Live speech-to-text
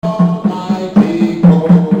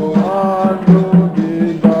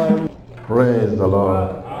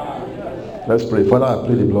Let's pray. Father, I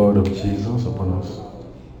plead the blood of Jesus upon us.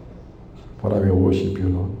 Father, we worship you,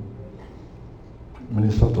 Lord.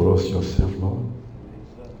 Minister to us yourself, Lord.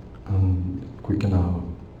 And quicken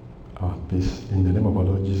our peace. In the name of our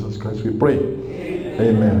Lord Jesus Christ, we pray.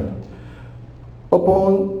 Amen.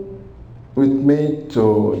 Open with me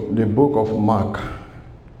to the book of Mark,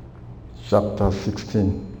 chapter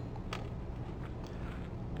 16.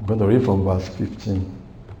 I'm going to read from verse 15.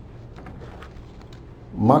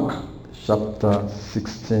 Mark chapter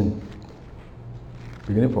 16,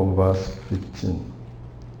 beginning from verse 15.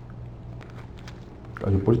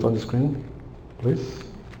 Can you put it on the screen, please?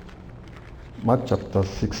 Mark chapter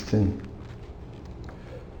 16.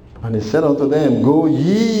 And he said unto them, Go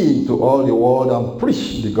ye to all the world and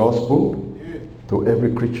preach the gospel to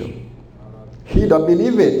every creature. He that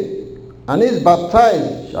believeth and is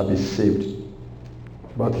baptized shall be saved,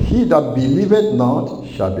 but he that believeth not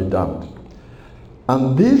shall be damned.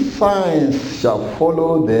 And these signs shall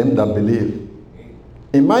follow them that believe.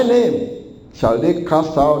 In my name shall they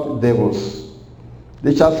cast out devils.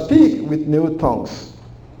 They shall speak with new tongues.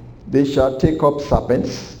 They shall take up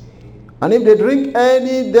serpents. And if they drink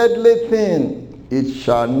any deadly thing, it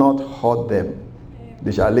shall not hurt them.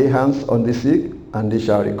 They shall lay hands on the sick, and they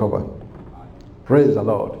shall recover. Praise the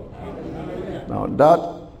Lord. Now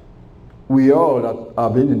that we all that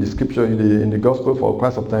have been in the scripture, in the gospel for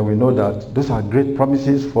quite some time, we know that those are great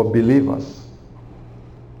promises for believers.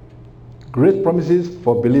 Great promises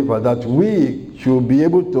for believers that we should be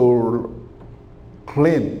able to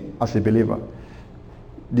claim as a believer.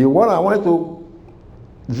 The one I wanted to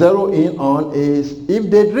zero in on is, if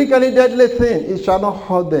they drink any deadly thing, it shall not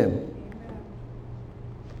hurt them.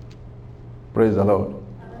 Praise the Lord.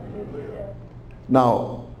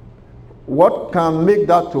 Now, what can make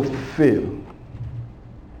that to fail?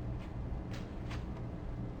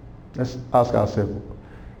 Let's ask ourselves.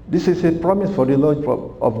 This is a promise for the Lord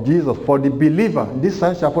of Jesus, for the believer. This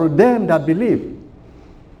sign shall follow them that believe.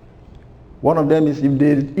 One of them is, if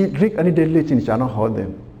they drink any deadly thing, it shall not hurt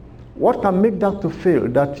them. What can make that to fail?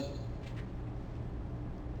 That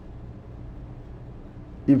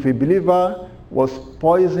if a believer was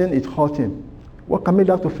poisoned, it hurt him. What can make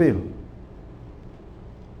that to fail?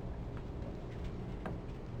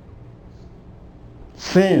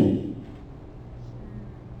 Sin.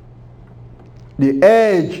 The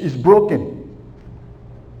edge is broken.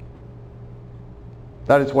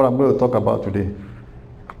 That is what I'm going to talk about today.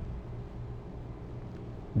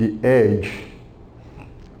 The edge.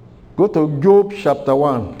 Go to Job chapter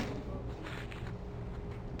 1.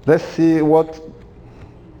 Let's see what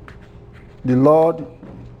the Lord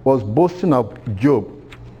was boasting of Job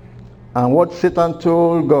and what Satan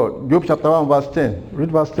told God. Job chapter 1 verse 10.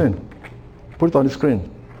 Read verse 10. Put it on the screen.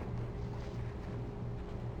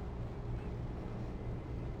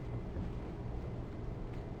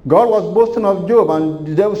 God was boasting of Job, and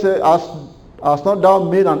the devil said, Has not thou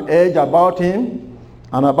made an edge about him,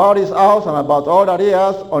 and about his house, and about all that he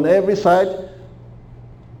has on every side?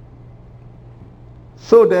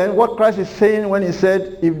 So then, what Christ is saying when he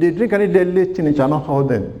said, if they drink any deadly thing, it shall not hurt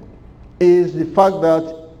them, is the fact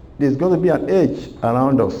that there's going to be an edge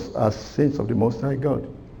around us as saints of the Most High God.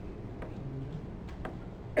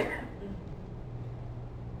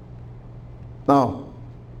 Now,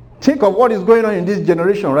 think of what is going on in this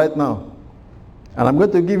generation right now. And I'm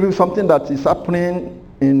going to give you something that is happening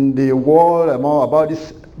in the world about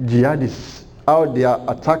these jihadists, how they are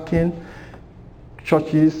attacking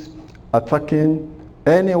churches, attacking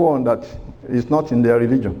anyone that is not in their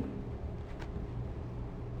religion.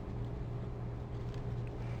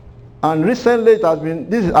 And recently it has been,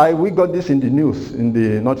 we got this in the news,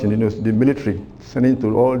 not in the news, the military, sending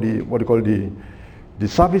to all the, what they call the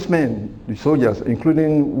servicemen, the soldiers,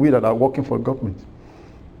 including we that are working for government,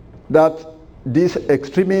 that these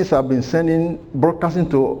extremists have been broadcasting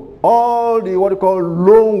to all the, what they call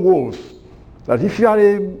lone wolves, that if you are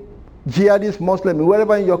a jihadist Muslim,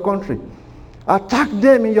 wherever in your country, attack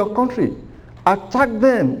them in your country, attack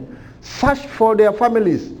them, search for their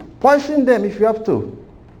families, poison them if you have to.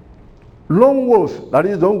 Lone wolves, that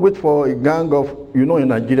is, don't wait for a gang of, in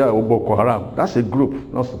Nigeria, or Boko Haram. That's a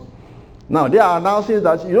group. Also. Now, they are announcing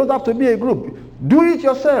that you don't have to be a group. Do it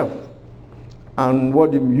yourself. And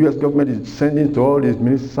what the U.S. government is sending to all these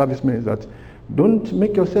military servicemen is that don't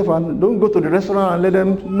make yourself, and don't go to the restaurant and let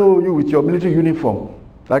them know you with your military uniform.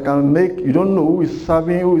 You don't know who is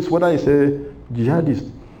serving, whether it's a jihadist.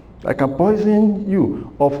 I can poison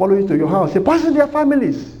you or follow you to your house. Say, poison their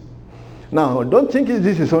families. Now, don't think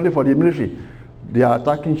this is only for the military. They are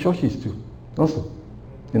attacking churches too, also,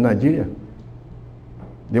 in Nigeria.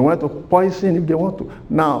 They want to poison if they want to.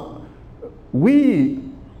 Now, we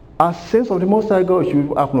as saints of the Most High God,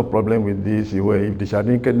 you have no problem with this. If they shall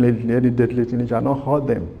drink any deadly thing, it shall not hurt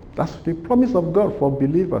them. That's the promise of God for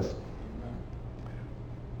believers.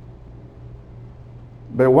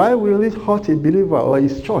 But why will it hurt a believer or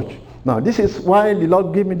his church? Now, this is why the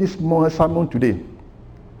Lord gave me this sermon today.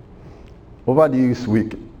 Over this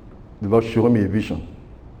week, the Lord showed me a vision.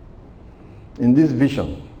 In this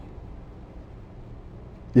vision,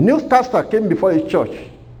 the newscaster came before the church.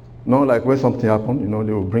 Like when something happened,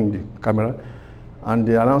 they will bring the camera. And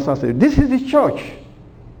the announcer said, "This is the church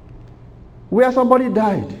where somebody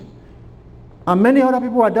died. And many other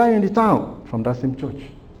people are dying in the town from that same church."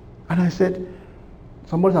 And I said,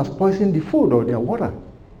 "Somebody has poisoned the food or their water.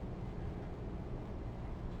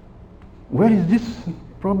 Where is this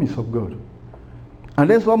promise of God?" And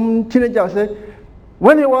then some teenager said,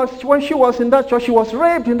 when she was in that church, she was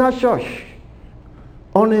raped in that church.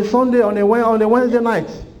 On a Sunday, on a Wednesday night.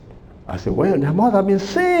 I said, well, there must have been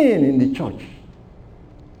sin in the church.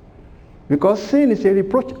 Because sin is a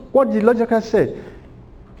reproach. What the logical said,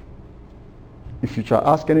 if you shall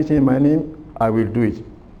ask anything in my name, I will do it.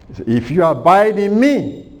 He said, if you abide in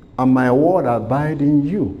me, and my word abide in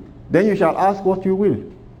you, then you shall ask what you will.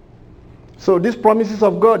 So these promises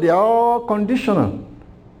of God, they are all conditional.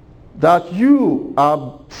 That you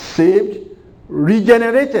are saved,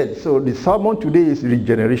 regenerated. So the sermon today is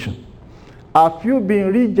regeneration. Have you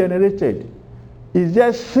been regenerated? Is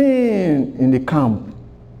there sin in the camp?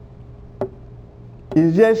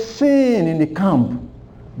 Is there sin in the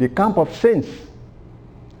camp of saints?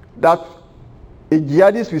 That a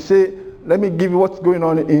jihadist will say, let me give you what's going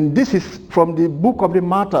on. And this is from the book of the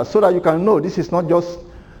martyrs, so that you can know this is not just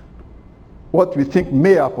what we think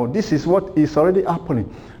may happen. This is what is already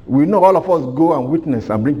happening. We know all of us go and witness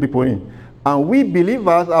and bring people in. And we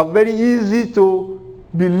believers are very easy to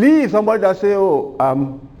believe somebody that say,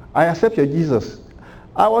 I accept your Jesus.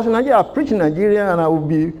 I was in Nigeria, I preached in Nigeria, and I would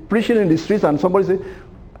be preaching in the streets, and somebody say,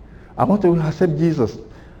 I want to accept Jesus.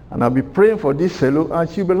 And I'll be praying for this fellow, and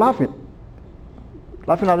she'll be laughing.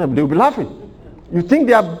 Laughing at them. They'll be laughing. You think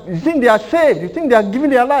they are saved. You think they are giving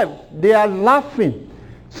their life. They are laughing.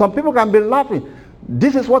 Some people can be laughing.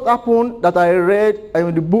 This is what happened that I read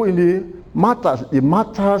in the book, in the Martyrs,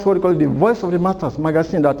 what they call it, the Voice of the Martyrs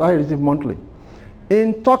magazine that I receive monthly.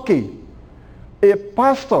 In Turkey, a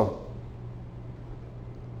pastor,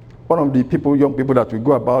 one of the young people that we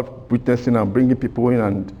go about witnessing and bringing people in,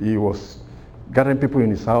 and he was gathering people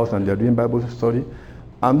in his house, and they're doing Bible study.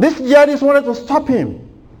 And this jihadist wanted to stop him.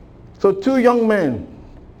 So two young men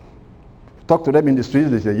talked to them in the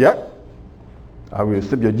streets. They said, yeah, I will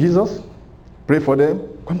accept your Jesus. Pray for them.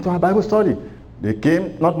 Come to our Bible study. They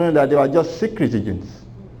came not knowing that they were just secret agents.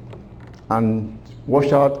 And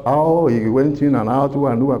watch out how he went in and out, who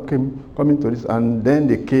and who came coming to this. And then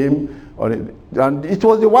they came, and it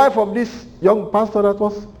was the wife of this young pastor that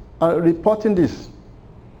was reporting this.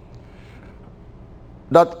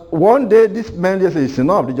 That one day this man just said, it's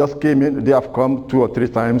enough. They just came in. They have come 2 or 3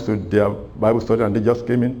 times to their Bible study, and they just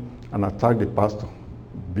came in and attacked the pastor,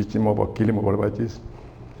 beat him up or kill him or whatever it is.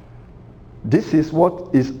 This is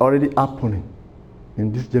what is already happening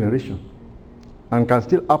in this generation, and can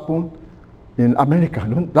still happen in America.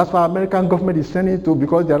 That's why American government is sending it to,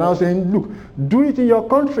 because they are now saying, look, do it in your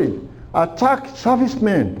country. Attack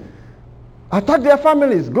servicemen. Attack their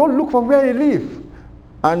families. Go look for where they live.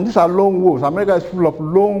 And these are lone wolves. America is full of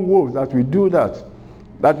lone wolves that will do that.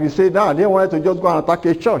 That we say, now they wanted to just go and attack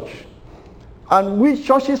a church. And we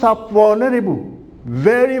churches are vulnerable.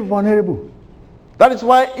 Very vulnerable. That is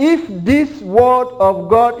why if this word of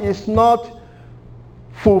God is not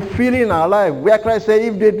fulfilling our life, where Christ said,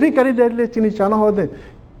 if they drink any deadly thing, it shall not hurt them.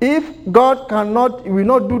 If God will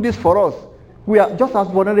not do this for us, we are just as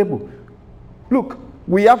vulnerable. Look,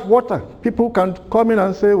 we have water. People can come in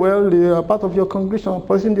and say, well, they are part of your congregation,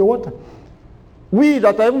 poison the water. We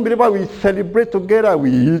that are even believers, we celebrate together,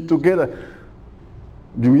 we eat together.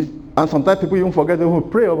 And sometimes people even forget to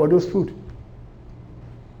pray over those food.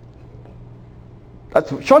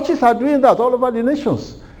 Churches are doing that all over the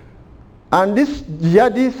nations. And these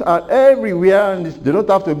jihadists are everywhere, and they don't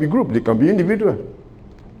have to be grouped, they can be individual.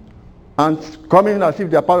 And coming as if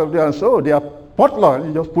they are part of them, and so they are potluck,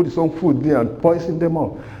 you just put some food there and poison them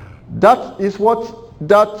all. That is what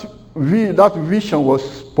that vision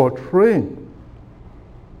was portraying.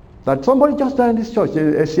 That somebody just died in this church.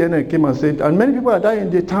 A CNN came and said, and many people are dying in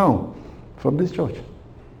the town from this church.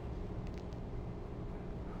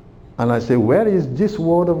 And I say, where is this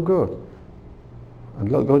word of God? And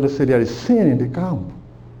God just said, there is sin in the camp.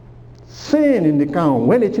 Sin in the camp.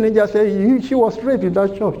 When a teenager said she was raped in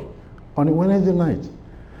that church on a Wednesday night.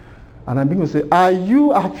 And I'm beginning to say,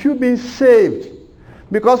 have you been saved?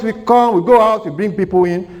 Because we come, we go out, we bring people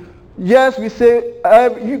in. Yes, we say,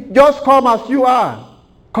 you just come as you are.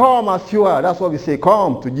 Come as you are. That's what we say.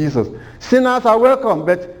 Come to Jesus. Sinners are welcome,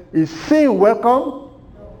 but is sin welcome?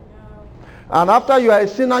 And after you are a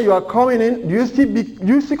sinner, you are coming in. Do you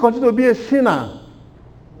still continue to be a sinner?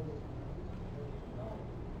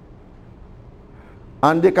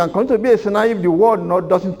 And they can continue to be a sinner if the word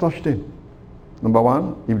doesn't touch them. Number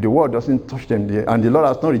one, if the word doesn't touch them, and the Lord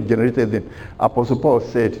has not regenerated them. Apostle Paul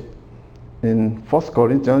said in 1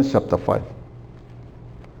 Corinthians chapter 5.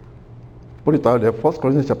 Put it out there, 1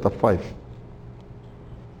 Corinthians chapter 5.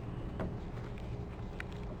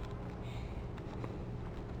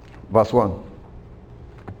 Verse 1.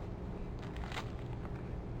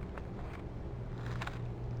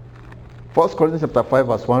 First Corinthians chapter 5,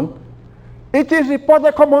 verse 1. It is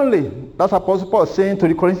reported commonly, that's Apostle Paul saying to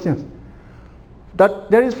the Corinthians,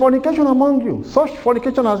 that there is fornication among you. Such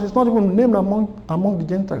fornication as is not even named among the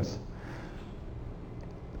Gentiles.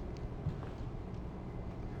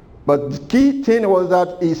 But the key thing was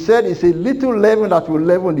that he said it's a little leaven that will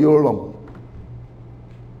leaven the whole lump.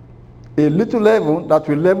 A little leaven that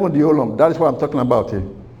will leaven the whole lump. That is what I'm talking about here.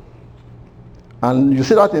 And you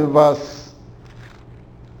see that in verse,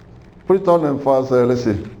 put it on in verse, let's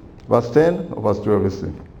see, verse 10 or verse 12, let's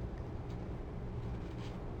see.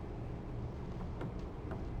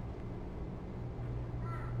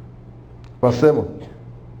 Verse 7.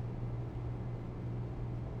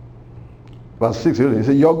 Verse 6, he says,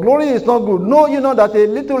 your glory is not good. Know you know that a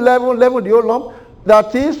little leaven the whole lump.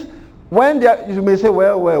 That is, when you may say,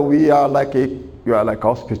 well, we are like you are like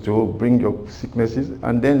hospital, bring your sicknesses.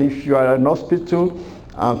 And then if you are an hospital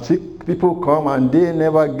and sick people come and they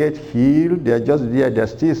never get healed, they are just there, they are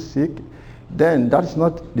still sick, then that's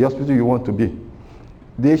not the hospital you want to be.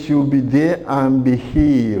 They should be there and be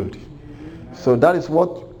healed. So that is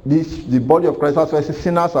what the body of Christ, that's why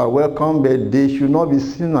sinners are welcome, but they should not be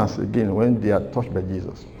sinners again when they are touched by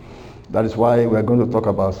Jesus. That is why we are going to talk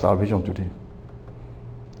about salvation today.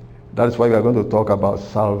 That is why we are going to talk about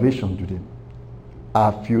salvation today.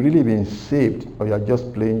 Have you really been saved, or you are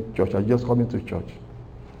just playing church, or just coming to church?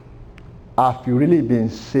 Have you really been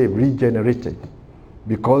saved, regenerated?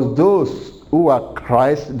 Because those who are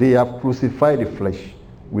Christ, they have crucified the flesh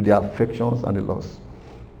with their affections and the lusts.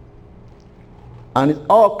 And it's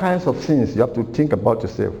all kinds of things you have to think about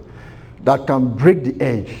yourself that can break the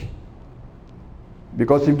edge.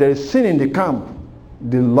 Because if there is sin in the camp,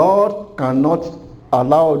 the Lord cannot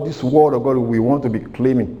allow this word of God we want to be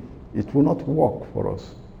claiming. It will not work for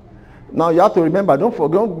us. Now you have to remember,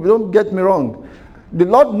 don't get me wrong. The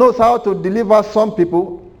Lord knows how to deliver some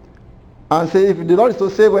people and say, if the Lord is to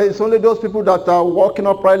say, well, it's only those people that are walking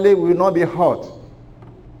uprightly will not be hurt.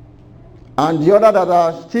 And the other that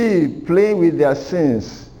are still playing with their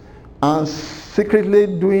sins and secretly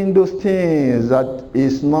doing those things that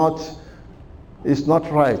is not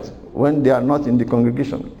right when they are not in the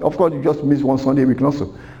congregation. Of course, you just miss one Sunday week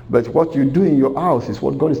also. But what you do in your house is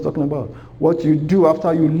what God is talking about. What you do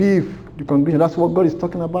after you leave the congregation, that's what God is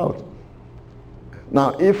talking about.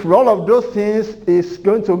 Now, if all of those things is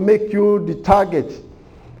going to make you the target,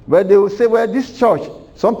 where they will say, well, this church,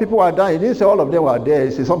 some people are dying. He didn't say all of them were there.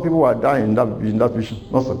 He said some people were dying in that vision.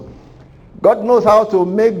 No, sir. God knows how to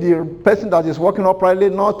make the person that is walking uprightly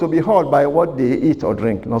not to be hurt by what they eat or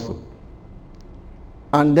drink. No, sir.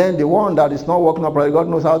 And then the one that is not walking uprightly, God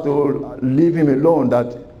knows how to leave him alone,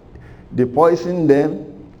 that they poisoned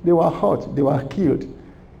them, they were hurt, they were killed.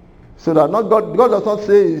 So that not God does not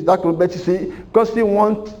say that, but you see, God still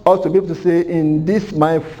wants us to be able to say, in this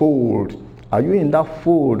my fold, are you in that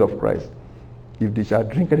fold of Christ? If they shall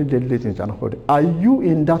drink any deadly thing, shall not hurt them. Are you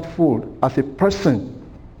in that fold as a person?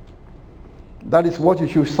 That is what you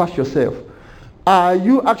should search yourself. Are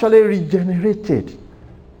you actually regenerated?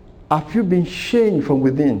 Have you been changed from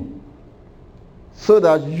within? So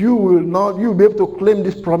that you will be able to claim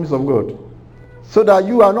this promise of God. So that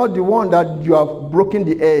you are not the one that you have broken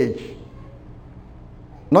the edge.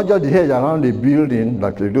 Not just the edge around the building,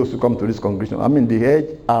 like those who come to this congregation. I mean the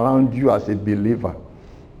edge around you as a believer.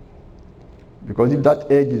 Because if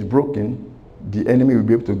that edge is broken, the enemy will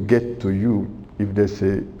be able to get to you if there's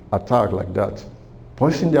an attack like that.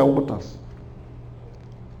 Poison their waters.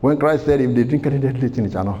 When Christ said, if they drink any deadly thing,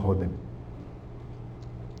 it shall not hurt them.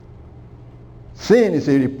 Sin is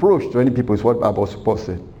a reproach to any people, is what Apostle Paul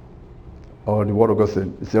said. Or the word of God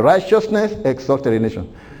said. It's a righteousness exalted a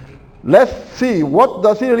nation. Let's see, what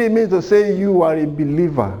does it really mean to say you are a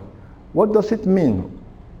believer? What does it mean?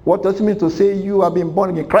 What does it mean to say you have been born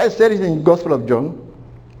again? Christ said it in the Gospel of John.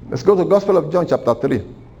 Let's go to the Gospel of John chapter 3.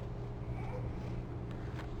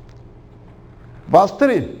 Verse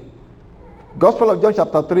 3. Gospel of John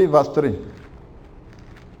chapter 3 verse 3.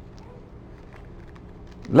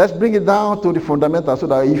 Let's bring it down to the fundamental so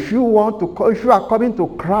that if you are coming to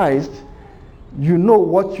Christ, you know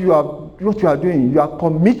what you are doing. You are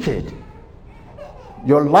committed.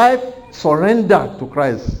 Your life surrendered to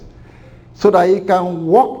Christ so that he can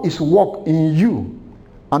work his work in you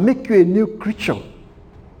and make you a new creature.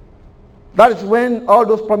 That is when all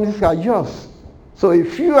those promises are yours. So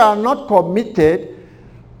if you are not committed,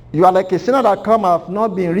 you are like a sinner that come and have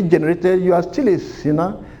not been regenerated. You are still a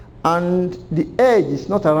sinner, and the edge is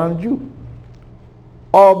not around you.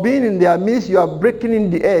 Or being in their midst, you are breaking in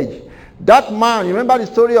the edge. That man, remember the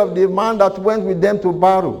story of the man that went with them to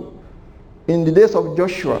battle in the days of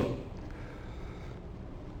Joshua.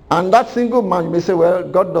 And that single man, you may say, well,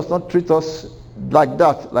 God does not treat us like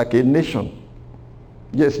that, like a nation.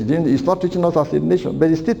 Yes, he's not treating us as a nation, but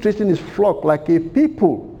he's still treating his flock like a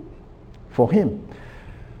people for him.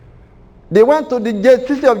 They went to the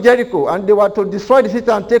city of Jericho and they were to destroy the city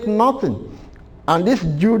and take nothing. And this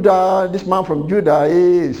man from Judah,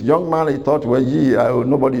 this young man, he thought, well,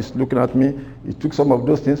 nobody is looking at me. He took some of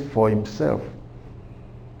those things for himself.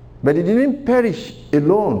 But he didn't perish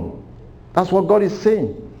alone. That's what God is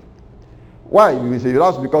saying. Why? You say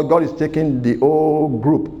that's because God is taking the whole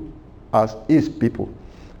group as his people.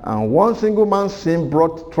 And one single man's sin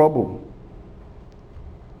brought trouble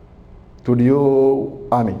to the whole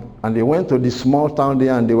army. And they went to the small town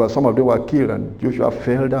there, and some of them were killed, and Joshua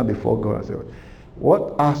fell down before God and said,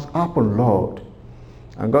 what has happened, Lord?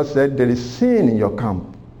 And God said, there is sin in your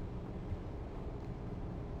camp.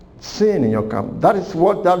 Sin in your camp. That is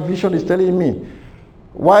what that vision is telling me.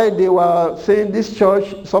 Why they were saying this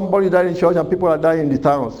church, somebody died in church and people are dying in the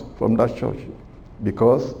towns from that church.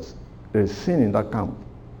 Because there is sin in that camp.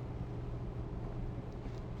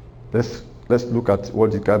 Let's look at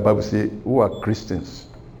what the Bible says. Who are Christians?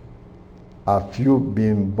 Have you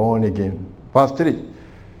been born again? Verse 3.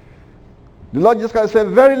 The Lord Jesus Christ said,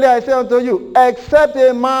 verily I say unto you, except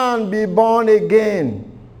a man be born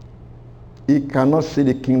again, he cannot see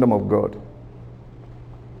the kingdom of God.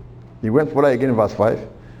 He went further again in verse 5.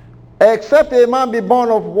 Except a man be born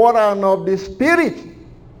of water and of the Spirit,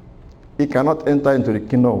 he cannot enter into the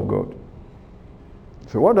kingdom of God.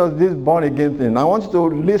 So what does this born again thing? I want you to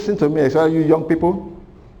listen to me, especially you young people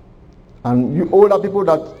and you older people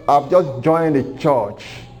that have just joined a church.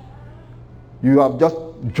 You have just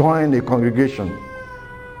joined a congregation.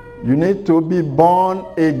 You need to be born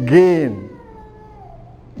again.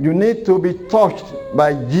 You need to be touched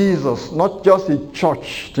by Jesus, not just a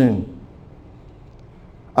church thing.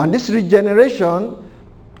 And this regeneration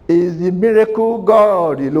is the miracle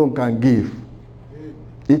God alone can give.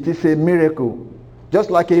 It is a miracle. Just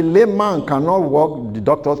like a lame man cannot walk, the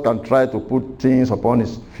doctors can try to put things upon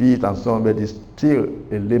his feet and so on, but he's still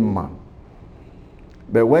a lame man.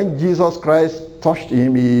 But when Jesus Christ touched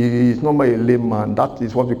him, he is no more a lame man. That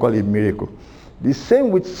is what we call a miracle. The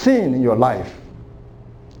same with sin in your life.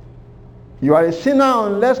 You are a sinner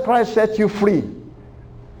unless Christ sets you free.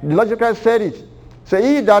 The Lord Jesus Christ said it. So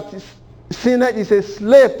he that is sinner is a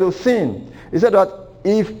slave to sin. He said that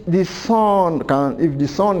if the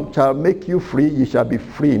Son shall make you free, you shall be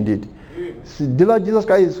free indeed. See, the Lord Jesus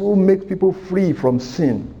Christ is who makes people free from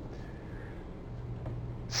sin.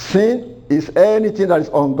 Sin is anything that is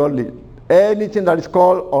ungodly, anything that is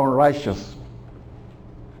called unrighteous.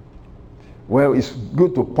 Well, it's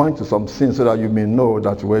good to point to some sin so that you may know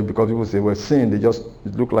that way, because people say, well, sin,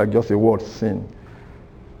 it look like just a word, sin.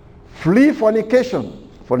 Flee fornication.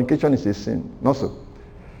 Fornication is a sin, not so.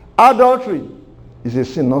 Adultery is a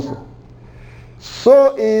sin, not so.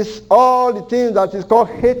 So is all the things that is called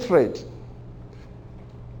hatred.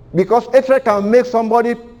 Because hatred can make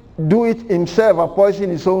somebody do it himself and poison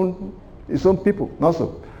his own people, not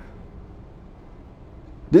so.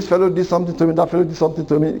 This fellow did something to me, that fellow did something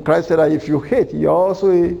to me. Christ said that if you hate, you're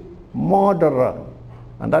also a murderer.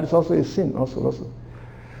 And that is also a sin, also.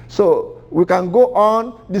 So we can go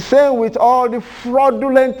on the same with all the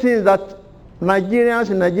fraudulent things that Nigerians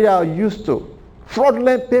in Nigeria are used to.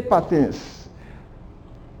 Fraudulent paper things.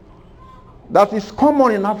 That is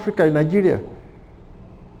common in Africa, in Nigeria.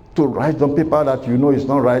 To write on paper that you know is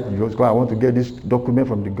not right, you just go, I want to get this document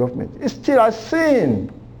from the government. It's still a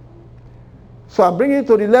sin. So I'm bringing it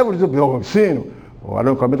to the level of sin. Oh, I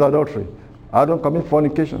don't commit adultery. I don't commit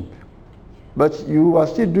fornication. But you are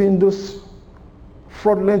still doing those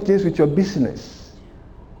fraudulent things with your business.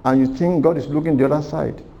 And you think God is looking the other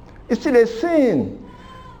side. It's still a sin.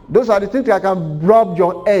 Those are the things that can rob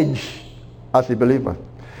your edge as a believer.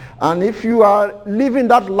 And if you are living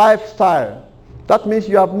that lifestyle, that means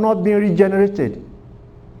you have not been regenerated.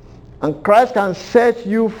 And Christ can set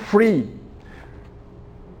you free.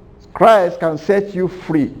 Christ can set you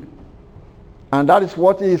free. And that is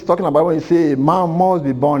what he is talking about when he says man must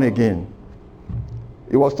be born again.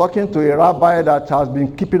 He was talking to a rabbi that has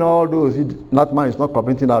been keeping all those. That man is not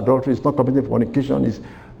committing adultery, he's not committing fornication,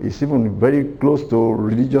 he's even very close to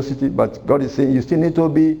religiosity. But God is saying you still need to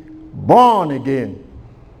be born again.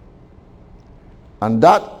 And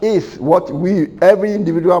that is what every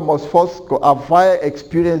individual must first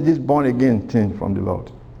experience this born again thing from the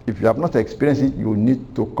Lord. If you have not experienced it, you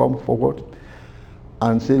need to come forward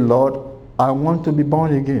and say, Lord, I want to be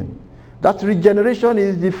born again. That regeneration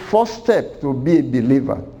is the first step to be a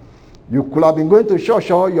believer. You could have been going to church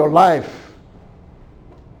all your life.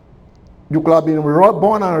 You could have been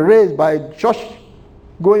born and raised by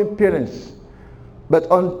church-going parents. But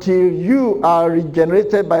until you are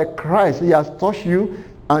regenerated by Christ, he has touched you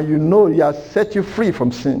and you know he has set you free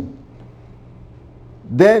from sin.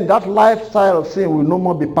 Then that lifestyle of sin will no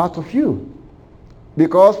more be part of you.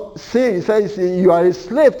 Because sin, he says, you are a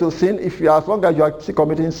slave to sin as long as you are still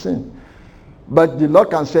committing sin. But the Lord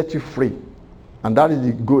can set you free. And that's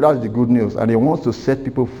the good news. And he wants to set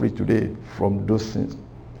people free today from those sins.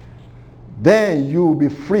 Then you will be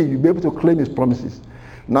free. You'll be able to claim his promises.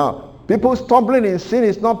 Now, people stumbling in sin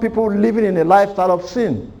is not people living in a lifestyle of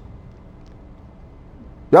sin.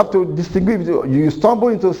 You have to distinguish. You stumble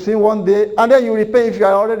into sin one day and then you repent if you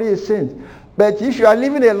are already a sin. But if you are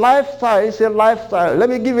living a lifestyle, it's a lifestyle. Let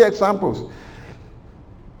me give you examples.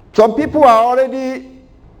 Some people are already,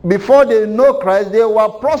 before they know Christ, they were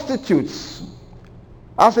prostitutes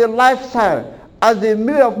as a lifestyle, as a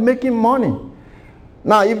means of making money.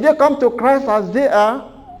 Now, if they come to Christ as they are,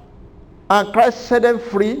 and Christ set them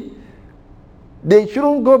free, they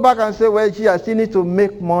shouldn't go back and say, well, gee, I still need to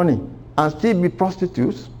make money and still be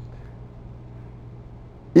prostitutes.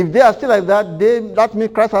 If they are still like that, that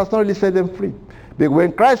means Christ has not really set them free. But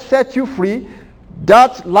when Christ sets you free,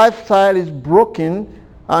 that lifestyle is broken,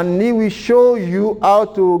 and he will show you how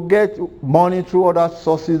to get money through other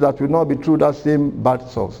sources that will not be through that same bad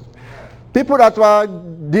source. People that were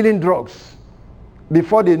dealing drugs,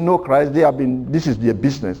 before they know Christ, this is their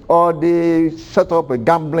business. Or they set up a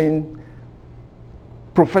gambling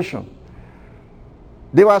profession.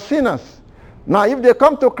 They were sinners. Now, if they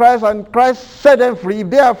come to Christ and Christ set them free, if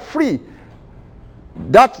they are free,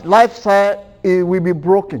 that lifestyle will be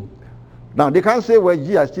broken. Now, they can't say, well,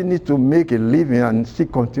 gee, I still need to make a living and still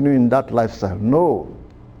continue in that lifestyle. No,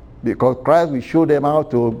 because Christ will show them how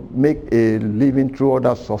to make a living through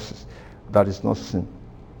other sources. That is not sin.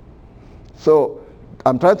 So,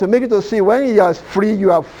 I'm trying to make it to see when he is free,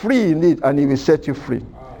 you are free indeed, and he will set you free.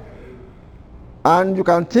 And you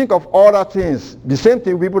can think of other things. The same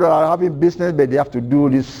thing, people that are having business, but they have to do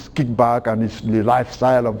this kickback and the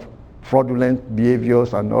lifestyle of fraudulent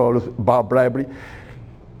behaviors and all this bribery.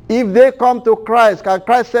 If they come to Christ, can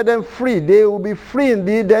Christ set them free? They will be free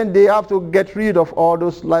indeed. Then they have to get rid of all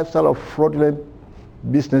those lifestyle of fraudulent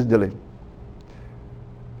business dealing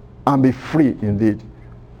and be free indeed.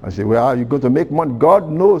 I say, well, are you going to make money? God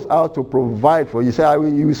knows how to provide for you. He said,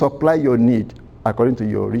 He will supply your need according to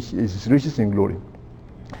your his riches in glory.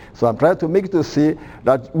 So I'm trying to make it to see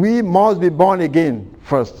that we must be born again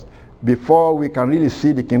first before we can really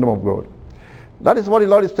see the kingdom of God. That is what the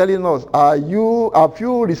Lord is telling us. Have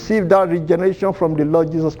you received that regeneration from the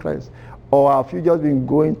Lord Jesus Christ? Or have you just been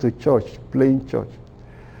going to church, playing church?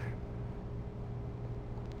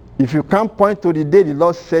 If you can't point to the day the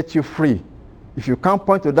Lord set you free, if you can't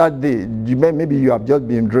point to that day, maybe you have just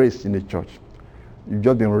been raised in the church. You've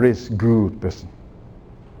just been raised good person.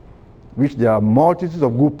 Which there are multitudes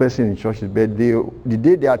of good persons in churches, but the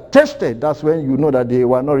day they are tested, that's when you know that they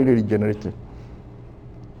were not really regenerated.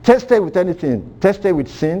 Tested with anything, tested with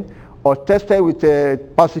sin, or tested with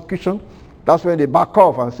persecution, that's when they back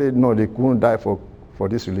off and say, no, they couldn't die for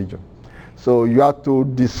this religion. So you have to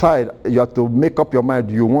decide, you have to make up your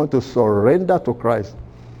mind, you want to surrender to Christ.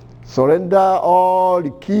 Surrender all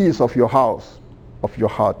the keys of your house, of your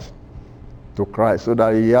heart, to Christ, so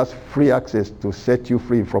that he has free access to set you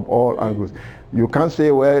free from all angles. You can't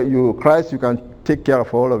say, well, Christ, you can take care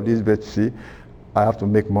of all of this, but see, I have to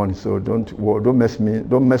make money, so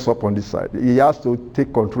don't mess up on this side. He has to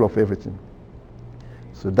take control of everything.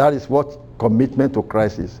 So that is what commitment to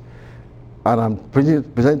Christ is. And I'm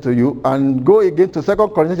presenting to you, and go again to 2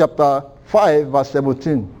 Corinthians chapter 5, verse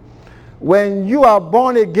 17. When you are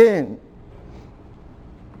born again,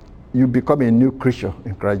 you become a new creature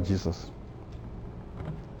in Christ Jesus.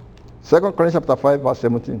 2 Corinthians chapter 5, verse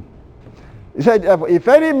 17. He said, if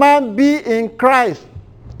any man be in Christ,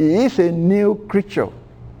 he is a new creature.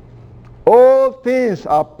 All things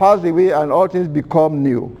are passed away and all things become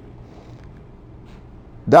new.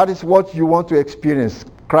 That is what you want to experience.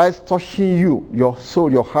 Christ touching you, your soul,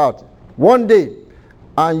 your heart, one day,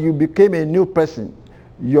 and you became a new person.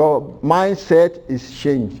 Your mindset is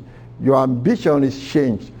changed. Your ambition is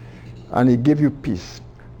changed. And He gave you peace.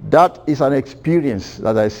 That is an experience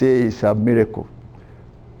that I say is a miracle.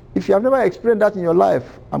 If you have never experienced that in your life,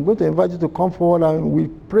 I'm going to invite you to come forward and we'll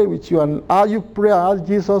pray with you. And as you pray, ask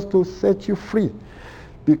Jesus to set you free.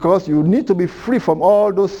 Because you need to be free from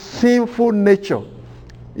all those sinful nature.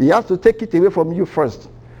 He has to take it away from you first,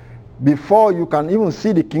 before you can even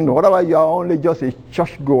see the kingdom. Otherwise, you are only just a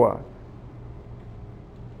church goer.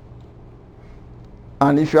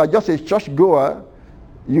 And if you are just a church goer,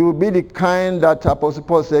 you will be the kind that Apostle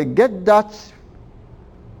Paul said, get that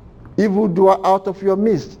evildoer out of your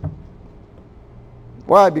midst.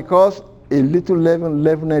 Why? Because a little leaven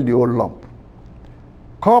leaveneth the whole lump.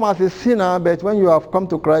 Come as a sinner, but when you have come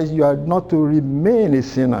to Christ, you are not to remain a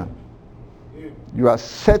sinner. You are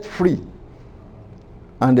set free.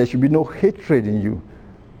 And there should be no hatred in you.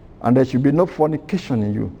 And there should be no fornication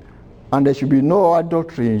in you. And there should be no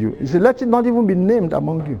adultery in you. He said, let it not even be named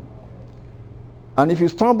among you. And if you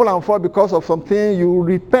stumble and fall because of something, you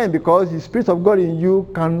repent, because the Spirit of God in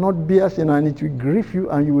you cannot bear sin, and it will grieve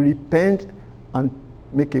you, and you will repent and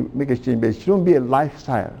make a change. But it shouldn't be a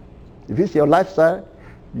lifestyle. If it's your lifestyle,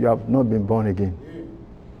 you have not been born again.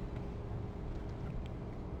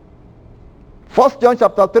 1 John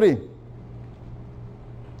chapter 3,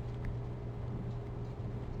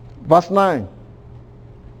 verse 9.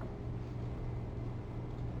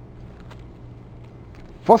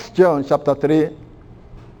 1 John chapter 3,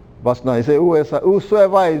 verse 9. It says,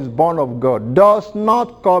 whosoever is born of God does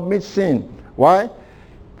not commit sin. Why?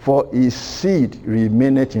 For his seed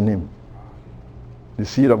remaineth in him. The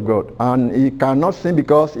seed of God. And he cannot sin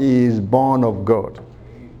because he is born of God.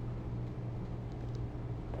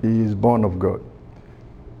 He is born of God.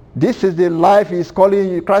 This is the life He's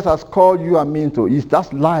calling you. Christ has called you and me into.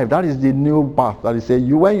 That's life. That is the new birth. That He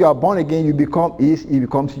said, when you are born again, you become His. He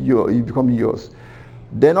becomes yours.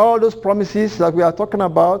 Then all those promises that we are talking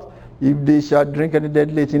about, if they shall drink any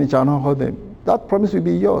deadly thing, it shall not hurt them. That promise will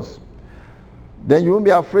be yours. Then you won't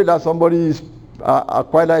be afraid that somebody is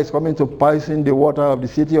coming to poison the water of the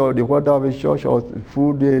city or the water of a church or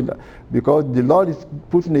food, because the Lord is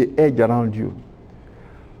putting an edge around you.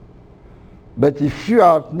 But if you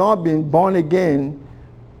have not been born again,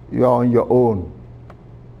 you are on your own.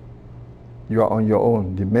 You are on your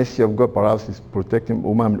own. The mercy of God perhaps is protecting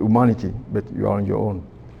humanity, but you are on your own.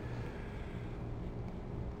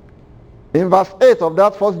 In verse 8 of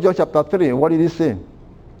that 1 John chapter 3, what did he say?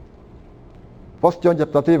 1 John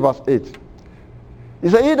chapter 3, verse 8. He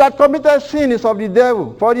said, he that committed sin is of the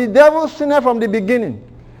devil, for the devil sinned from the beginning.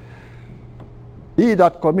 He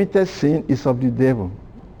that committed sin is of the devil.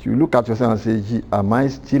 You look at yourself and say, am I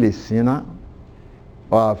still a sinner?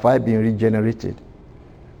 Or have I been regenerated?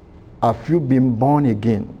 Have you been born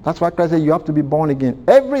again? That's why Christ said you have to be born again.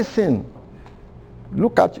 Every sin.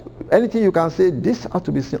 Look at anything you can say, this has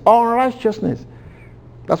to be sin. Unrighteousness.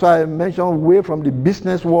 That's why I mentioned way from the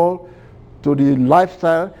business world to the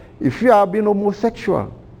lifestyle. If you have been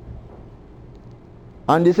homosexual,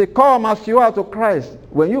 and they say, come as you are to Christ.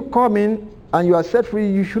 When you come in and you are set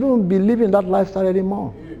free, you shouldn't be living that lifestyle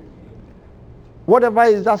anymore. Whatever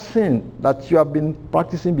is that sin that you have been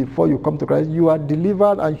practicing before you come to Christ, you are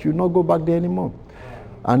delivered and should not go back there anymore.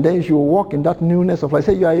 And then you should walk in that newness of life.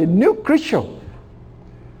 Say you are a new creature.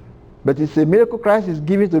 But it's a miracle Christ is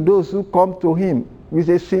giving to those who come to Him with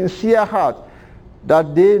a sincere heart,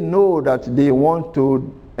 that they know that they want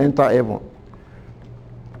to enter heaven.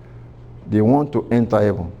 They want to enter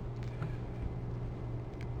heaven.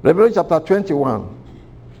 Revelation chapter 21.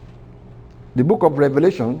 The book of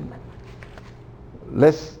Revelation.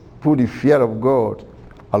 Let's put the fear of God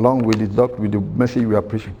along with the message we are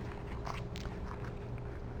preaching.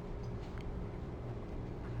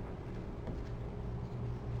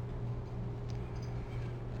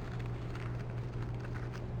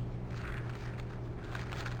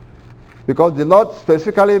 Because the Lord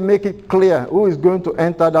specifically make it clear who is going to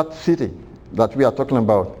enter that city that we are talking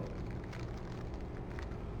about.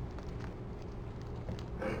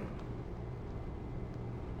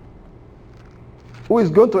 Who is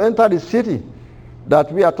going to enter the city that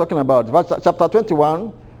we are talking about. Chapter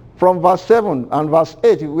 21, from verse 7 and verse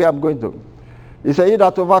 8, we are going to. He said, he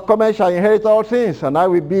that overcometh shall inherit all things, and I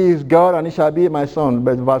will be his God, and he shall be my son.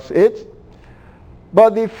 But verse 8,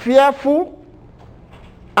 but the fearful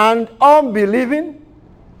and unbelieving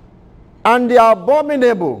and the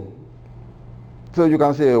abominable. So you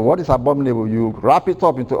can say, what is abominable? You wrap it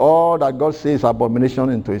up into all that God says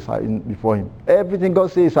abomination before Him. Everything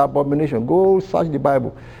God says is abomination. Go search the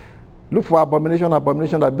Bible. Look for abomination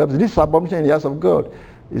that this is abomination in the eyes of God.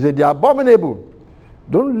 He said they are abominable.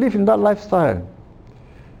 Don't live in that lifestyle.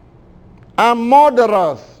 And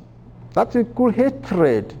murderers. That equals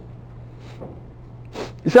hatred.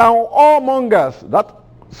 He said, and all mongers. That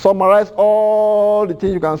summarize all the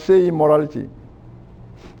things you can say immorality.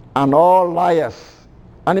 And all liars.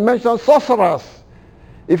 And he mentioned sorcerers.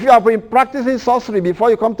 If you have been practicing sorcery before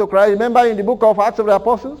you come to Christ, remember in the book of Acts of the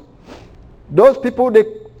Apostles, those people, they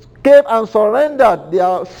came and surrendered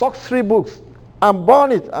their sorcery books and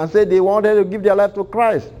burned it and said they wanted to give their life to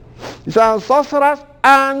Christ. He said, and sorcerers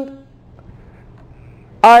and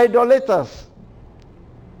idolaters.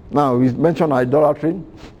 Now, we mentioned idolatry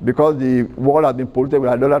because the world has been polluted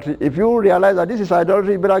with idolatry. If you realize that this is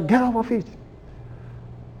idolatry, you better get off of it.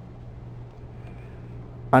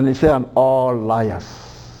 And he said, and all liars.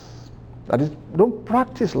 That is, don't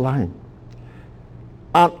practice lying.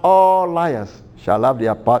 And all liars shall have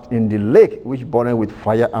their part in the lake which burneth with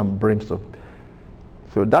fire and brimstone.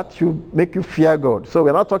 So that should make you fear God. So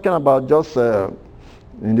we're not talking about just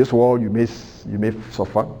in this world you may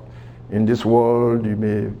suffer. In this world you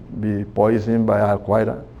may be poisoned by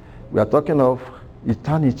Al-Qaeda. We are talking of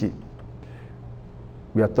eternity.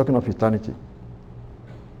 We are talking of eternity.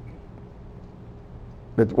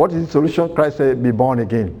 But what is the solution? Christ said, be born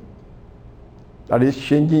again. That is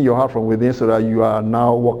changing your heart from within so that you are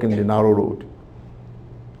now walking the narrow road.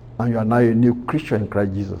 And you are now a new creature in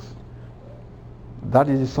Christ Jesus. That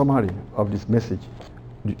is the summary of this message.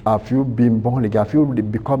 Have you been born again? Have you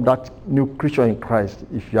become that new creature in Christ?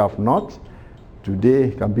 If you have not,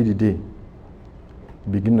 today can be the day.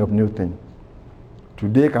 Beginning of new thing.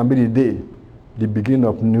 Today can be the day, the beginning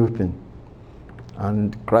of new thing.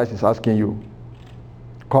 And Christ is asking you,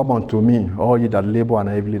 come unto me, all ye that labor and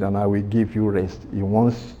are heavy laden, and I will give you rest. He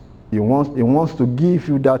wants to give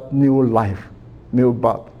you that new life, new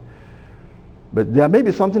birth. But there may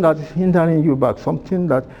be something that is hindering you back, something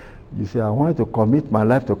that you say, I want to commit my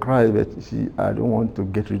life to Christ, but you see, I don't want to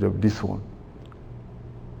get rid of this one.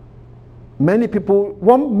 Many people,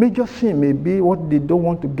 one major sin may be what they don't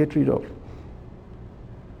want to get rid of.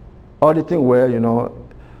 Or the thing where,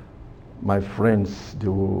 my friends,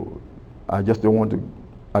 I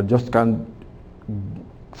just can't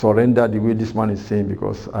surrender the way this man is saying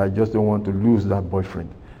because I just don't want to lose that boyfriend.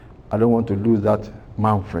 I don't want to lose that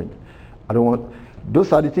man friend.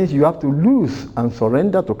 Those are the things you have to lose and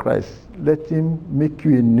surrender to Christ. Let him make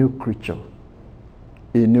you a new creature.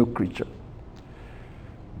 A new creature.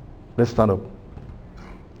 Let's stand up.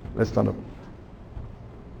 Let's stand up.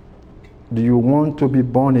 Do you want to be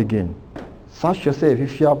born again? Search yourself.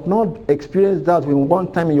 If you have not experienced that in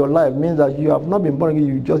one time in your life, it means that you have not been born again.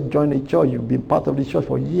 You just joined a church. You've been part of the church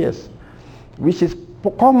for years, which is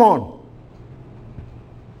common.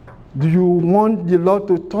 Do you want the Lord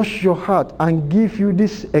to touch your heart and give you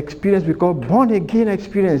this experience we call born again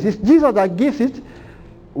experience? It's Jesus that gives it.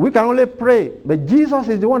 We can only pray, but Jesus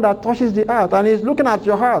is the one that touches the heart, and he's looking at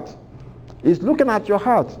your heart. He's looking at your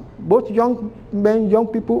heart. Both young men, young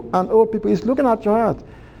people, and old people. He's looking at your heart.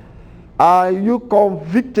 Are you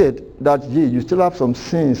convicted that you still have some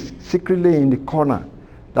sins secretly in the corner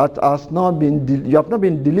that you have not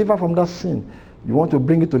been delivered from that sin? You want to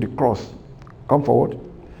bring it to the cross. Come forward.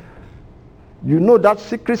 You know that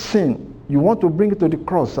secret sin. You want to bring it to the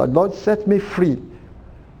cross. Lord, set me free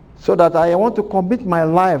so that I want to commit my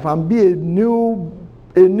life and be a new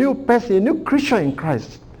person, a new creature in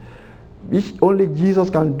Christ, which only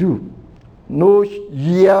Jesus can do. No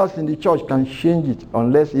years in the church can change it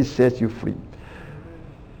unless he sets you free.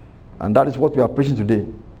 And that is what we are preaching today.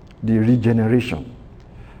 The regeneration.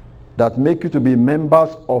 That make you to be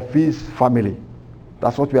members of his family.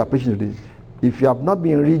 That's what we are preaching today. If you have not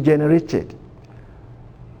been regenerated,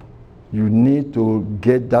 you need to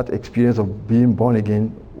get that experience of being born again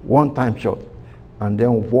one time shot and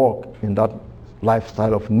then walk in that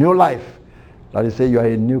lifestyle of new life. That is, say you are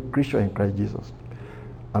a new creature in Christ Jesus.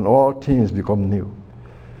 And all things become new.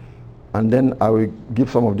 And then I will give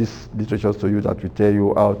some of these literatures to you that will tell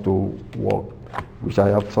you how to walk, which I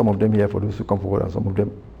have some of them here for those who come forward and some of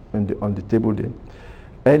them on the table there.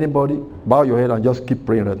 Anybody, bow your head and just keep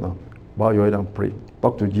praying right now. Bow your head and pray.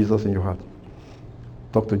 Talk to Jesus in your heart.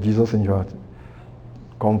 Talk to Jesus in your heart.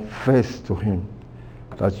 Confess to him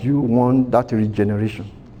that you want that regeneration,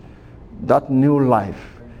 that new life.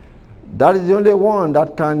 That is the only one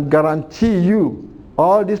that can guarantee you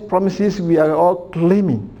all these promises we are all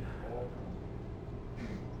claiming.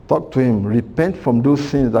 Talk to him. Repent from those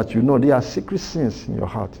sins that you know they are secret sins in your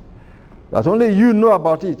heart, that only you know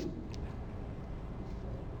about it.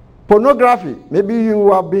 Pornography, maybe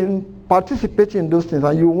you have been participating in those things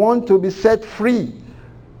and you want to be set free.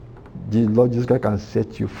 the Lord Jesus Christ can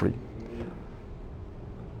set you free.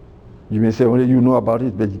 You may say, only you know about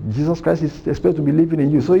it, but Jesus Christ is expected to be living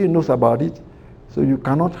in you, so he knows about it. So you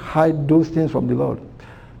cannot hide those things from the Lord.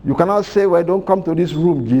 You cannot say, well, don't come to this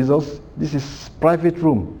room, Jesus. This is private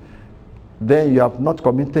room. Then you have not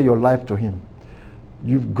committed your life to him.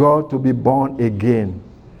 You've got to be born again.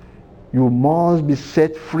 You must be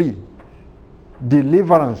set free.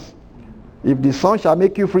 Deliverance. If the Son shall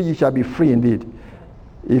make you free, you shall be free indeed.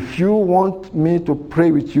 If you want me to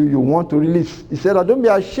pray with you, you want to release. He said, don't be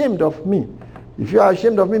ashamed of me. If you are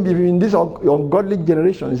ashamed of me in this ungodly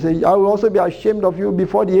generation, he said, I will also be ashamed of you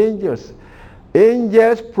before the angels.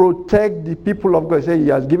 Angels protect the people of God. He said, he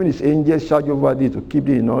has given his angels charge over thee to keep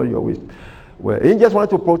thee in all your ways. Well, angels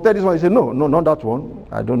wanted to protect this one. He said, no, not that one.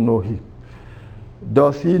 I don't know him.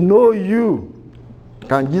 Does he know you?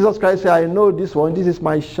 Can Jesus Christ say, I know this one, this is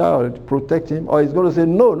my child, protect him? Or he's going to say,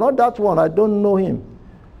 no, not that one, I don't know him.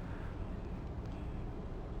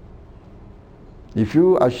 If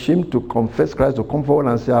you are ashamed to confess Christ, to come forward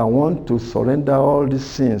and say, I want to surrender all these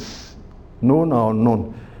sins, known or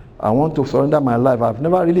unknown. I want to surrender my life. I've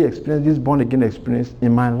never really experienced this born-again experience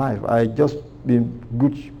in my life. I just been a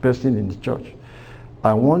good person in the church.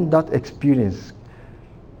 I want that experience.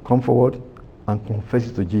 Come forward and confess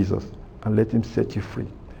it to Jesus and let him set you free.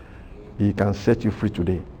 He can set you free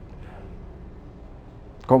today.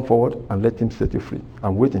 Come forward and let him set you free.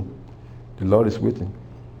 I'm waiting. The Lord is waiting.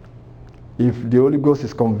 If the Holy Ghost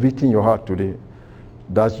is convicting your heart today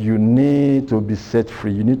that you need to be set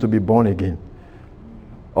free, you need to be born again,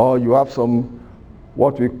 or you have some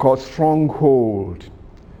what we call stronghold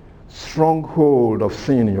of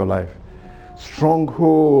sin in your life,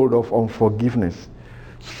 stronghold of unforgiveness,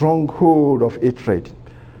 stronghold of hatred.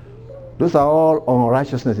 Those are all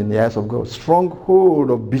unrighteousness in the eyes of God. Stronghold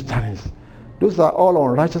of bitterness. Those are all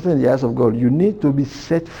unrighteousness in the eyes of God. You need to be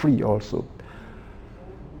set free also.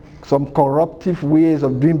 Some corruptive ways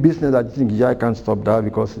of doing business that you think, yeah, I can't stop that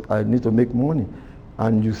because I need to make money.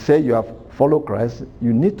 And you say you have followed Christ,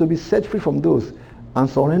 you need to be set free from those and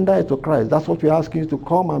surrender it to Christ. That's what we're asking you to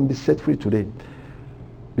come and be set free today.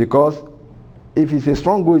 Because if it's a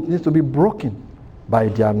stronghold, it needs to be broken by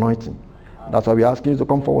the anointing. That's why we're asking you to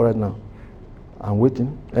come forward right now. I'm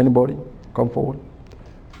waiting. Anybody? Come forward.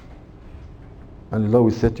 And the Lord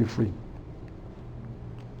will set you free.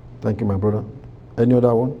 Thank you, my brother. Any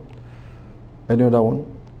other one? Any other one?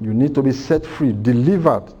 You need to be set free,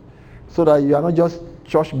 delivered, so that you are not just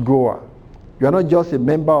church goer. You are not just a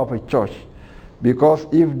member of a church. Because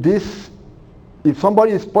if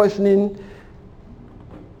somebody is poisoning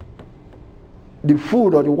the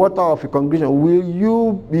food or the water of a congregation, will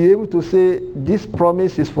you be able to say this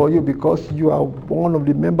promise is for you because you are one of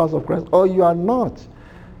the members of Christ, or you are not?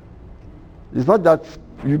 It's not that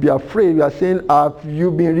you be afraid. You are saying, have you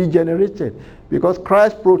been regenerated? Because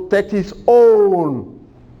Christ protects his own.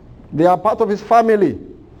 They are part of his family.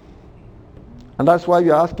 And that's why we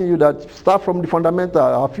are asking you that start from the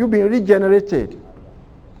fundamental. Have you been regenerated?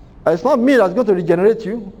 It's not me that's going to regenerate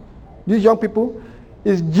you. These young people,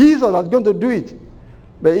 it's Jesus that's going to do it.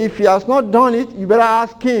 But if he has not done it, you better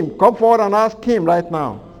ask him. Come forward and ask him right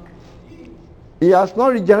now. He has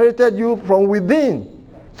not regenerated you from within.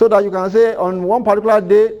 So that you can say, on one particular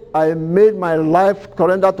day, I made my life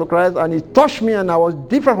surrender to Christ and he touched me and I was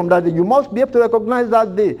different from that day. You must be able to recognize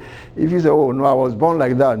that day. If you say, oh no, I was born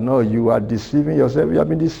like that. No, you are deceiving yourself. You have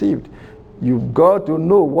been deceived. You've got to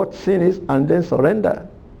know what sin is and then surrender.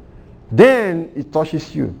 Then it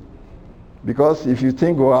touches you. Because if you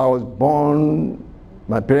think, oh, I was born,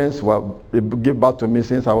 my parents gave birth to me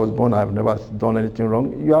since I was born, I've never done anything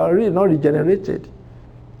wrong. You are really not regenerated.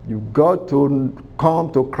 You've got to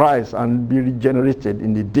come to Christ and be regenerated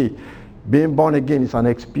in the day. Being born again is an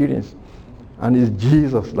experience. And it's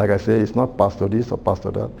Jesus, like I say, it's not pastor this or pastor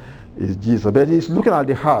that. It's Jesus. But he's looking at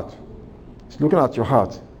the heart. He's looking at your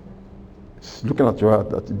heart. He's looking at your heart.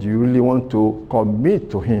 That do you really want to commit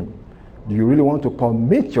to him? Do you really want to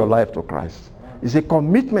commit your life to Christ? It's a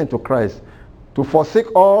commitment to Christ. To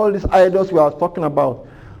forsake all these idols we are talking about.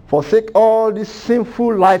 Forsake all this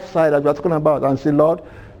sinful lifestyle that we are talking about. And say, Lord,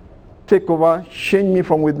 take over, change me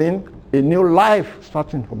from within, a new life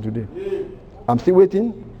starting from today. I'm still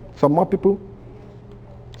waiting. Some more people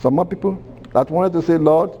that wanted to say,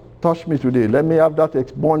 Lord, touch me today. Let me have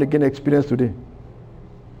that born again experience today.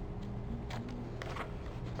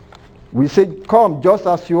 We say, come just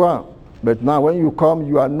as you are. But now when you come,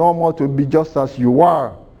 you are no more to be just as you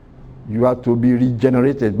are. You are to be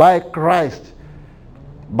regenerated by Christ.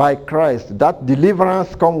 By Christ. That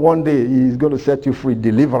deliverance come one day. He is going to set you free.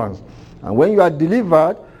 Deliverance. And when you are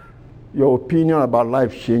delivered, your opinion about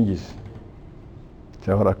life changes.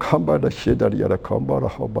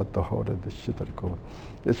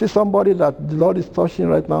 You see somebody that the Lord is touching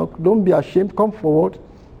right now, don't be ashamed. Come forward.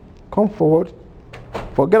 Come forward.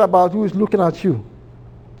 Forget about who is looking at you.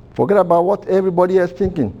 Forget about what everybody is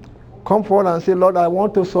thinking. Come forward and say, Lord, I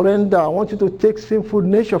want to surrender. I want you to take sinful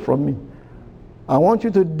nature from me. I want you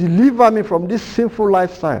to deliver me from this sinful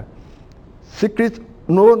lifestyle. Secret,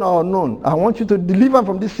 known or unknown. I want you to deliver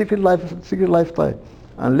from this secret lifestyle.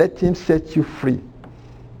 And let him set you free.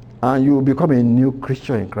 And you will become a new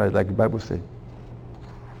creature in Christ, like the Bible says.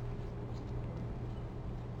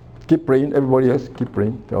 Keep praying. Everybody else, keep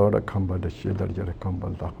praying.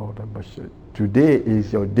 Today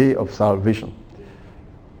is your day of salvation.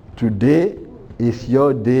 Today is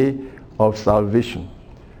your day of salvation.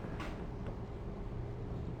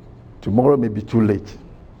 Tomorrow may be too late.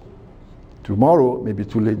 Tomorrow may be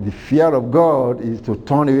too late. The fear of God is to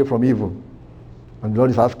turn away from evil. And the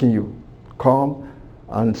Lord is asking you, come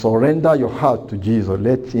and surrender your heart to Jesus.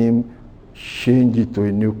 Let him change it to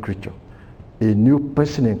a new creature, a new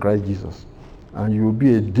person in Christ Jesus. And you will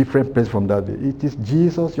be a different person from that day. It is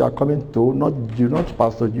Jesus you are coming to, not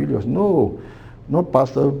Pastor Julius. No, not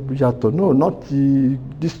Pastor Bujato. No, not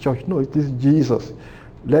this church. No, it is Jesus.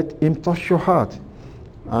 Let him touch your heart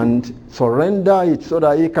and surrender it so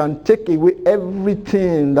that he can take away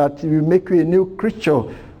everything that will make you a new creature.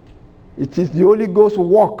 It is the Holy Ghost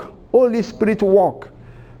work, Holy Spirit work.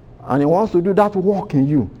 And he wants to do that work in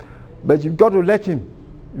you. But you've got to let him.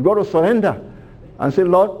 You've got to surrender and say,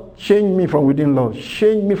 Lord, change me from within, Lord.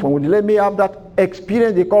 Change me from within. Let me have that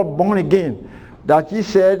experience they call born again. That he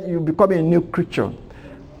said you become a new creature.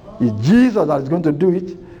 It's Jesus that is going to do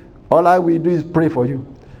it. All I will do is pray for you.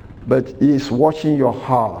 But he is watching your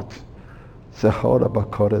heart.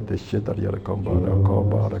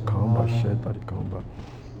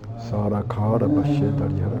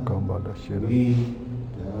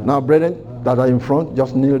 Now, brethren that are in front,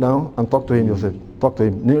 just kneel down and talk to him yourself. Talk to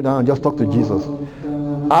him. Kneel down and just talk to Jesus.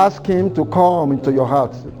 Ask him to come into your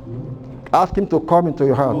heart. Ask him to come into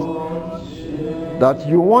your heart. That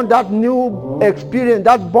you want that new experience,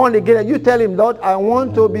 that born again. You tell him, Lord, I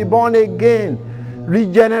want to be born again,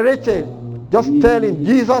 regenerated. Just tell him,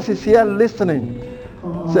 Jesus is here listening.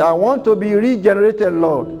 Say, I want to be regenerated,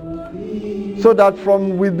 Lord. So that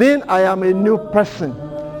from within I am a new person.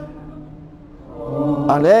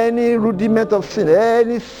 And any rudiment of sin,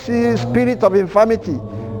 any spirit of infirmity,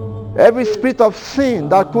 every spirit of sin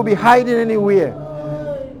that could be hiding anywhere,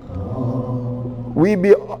 will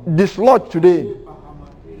be dislodged today.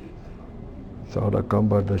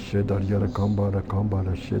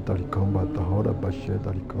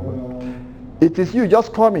 It is you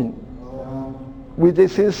just coming with a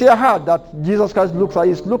sincere heart that Jesus Christ looks at.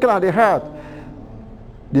 He's looking at the heart.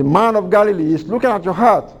 The man of Galilee is looking at your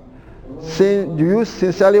heart, saying, do you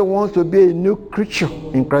sincerely want to be a new creature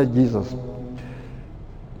in Christ Jesus?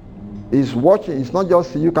 He's watching. It's not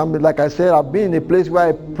just you can be, like I said, I've been in a place where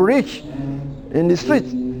I preach in the street.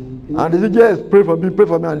 And they say, yes, pray for me,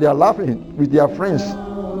 and they are laughing with their friends.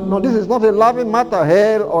 No, this is not a laughing matter,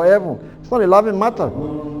 hell or heaven. It's not a laughing matter.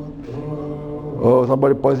 Oh,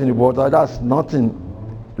 somebody poisoned the water, that's nothing.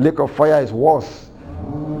 Lake of fire is worse.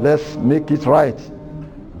 Let's make it right.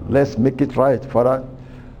 Let's make it right, Father.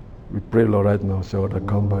 We pray, Lord, right now.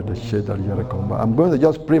 I'm going to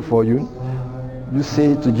just pray for you. You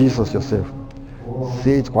say it to Jesus yourself.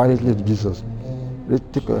 Say it quietly to Jesus. Let's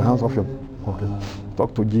take your hands off your pocket.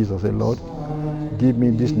 Talk to Jesus. Say, Lord, give me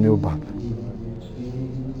this new birth.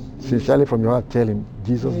 Sincerely from your heart, tell him,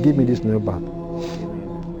 Jesus, give me this new birth.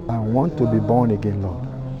 I want to be born again, Lord.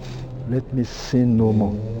 Let me sin no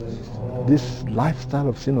more. This lifestyle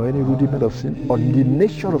of sin or any rudiment of sin or the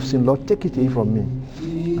nature of sin, Lord, take it away from me.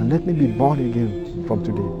 And let me be born again from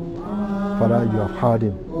today. Father, you have heard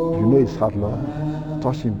him. You know his heart, Lord.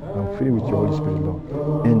 Touch him and fill him with your Holy Spirit, Lord.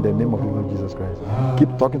 In the name of the Lord Jesus Christ.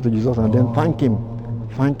 Keep talking to Jesus and then thank him.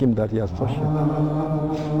 Thank him that he has touched you.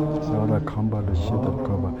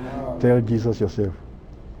 Tell Jesus yourself.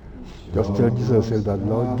 Just tell Jesus yourself that,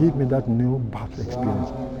 Lord, give me that new birth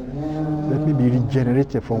experience. Let me be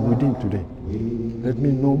regenerated from within today. Let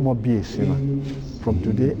me no more be a sinner. From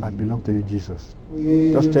today, I belong to you, Jesus.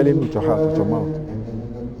 Just tell him with your heart, with your mouth,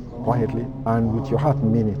 quietly, and with your heart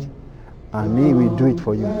mean it. And he will do it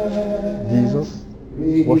for you. Jesus,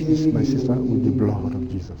 wash this, my sister, with the blood of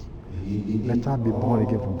Jesus. Let her be born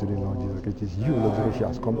again from today, Lord Jesus. It is you, Lord Jesus, she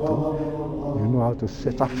has come to. You know how to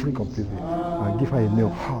set her free completely and give her a new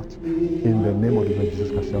heart in the name of the Lord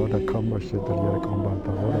Jesus Christ. Now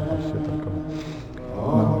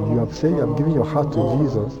you have said you have given your heart to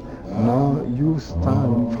Jesus Now you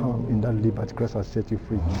stand firm in that liberty Christ has set you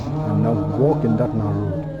free. And now walk in that narrow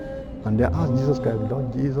road. And then ask Jesus Christ,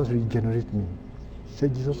 Lord Jesus, regenerate me. Say,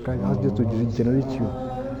 Jesus Christ, ask you to regenerate you.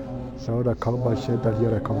 So the Kamba shed that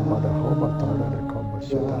here come by the Hoba Tara, the Kamba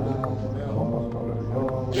shed that here come by the Hoba Tara.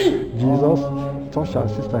 Jesus, touch our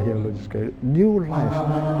sister here, Lord Jesus Christ. New life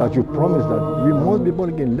that you promised that we must be born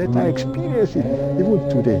again. Let her experience it even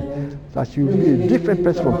today. That she will be a different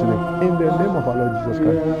person from today. In the name of our Lord Jesus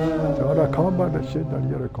Christ. So the Kamba the shed that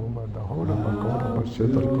here come by the Hoba Tara,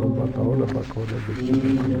 shed that come by the Hoba Tara, the shed.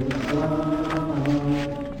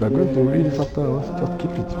 We are going to read this after us. Just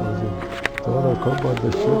keep it for us. So I come by the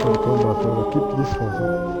shed and come by the keep this for us.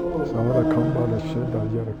 So I come by the shed and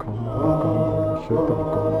here come by the shed and come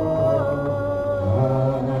by the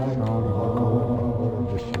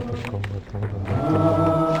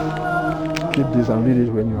keep this and read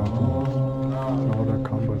it when you are home. So I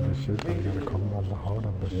come by the shed and here come by the heart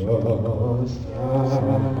of the shed and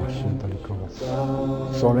come.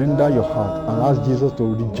 Surrender your heart and ask Jesus to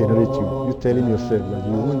regenerate you. You telling yourself that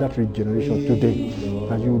you want that regeneration today,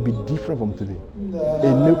 that you will be different from today.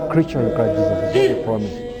 A new creature in Christ Jesus is what he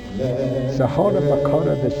promised. So how the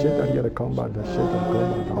Bakara, the shed and here come by the shed and come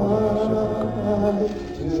by the heart of the shed and come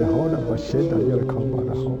by. So how the shed and here come by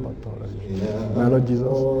the heart of the my Lord Jesus,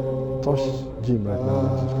 touch Jim right now,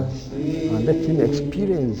 Lord Jesus, and let him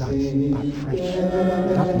experience that fresh,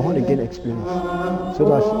 that born again experience, so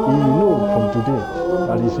that he knows from today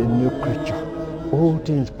that he's a new creature. All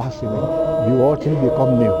things pass away, all things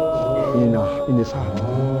become new in his heart,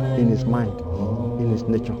 in his mind, in his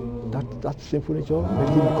nature. That sinful nature, let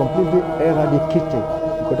him be completely eradicated,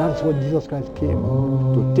 because that's what Jesus Christ came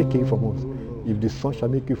to take away from us. If the Son shall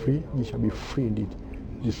make you free, you shall be free indeed.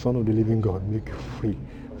 The Son of the living God make you free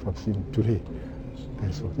from sin today.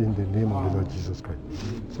 And so in the name of the Lord Jesus Christ.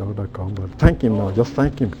 So that come back. Thank him now. Just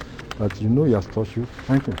thank him that you know he has touched you.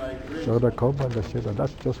 Thank him. So that come back the shed.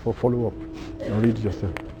 That's just for follow up. And read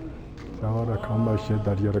yourself. So that come back shed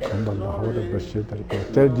that you come back the whole of the shed that you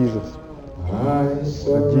tell Jesus.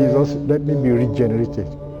 Jesus, let me be regenerated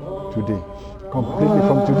today. Completely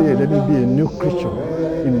from today, let me be a new creature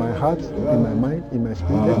in my heart, in my mind, in my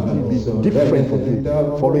spirit. Let me be different from today,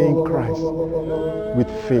 following Christ with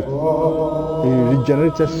faith. A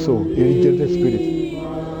regenerated soul, a regenerated spirit.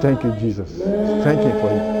 Thank you, Jesus. Thank you for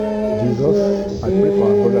it. Jesus, I pray for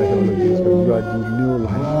our brother here, Lord Jesus, because you are the new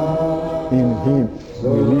life. In him,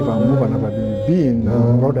 we live and move and have be in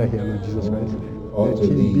our brother here, Lord Jesus Christ. Let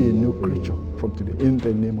him be a new creature from today. In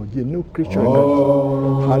the name of Jesus, a new creature in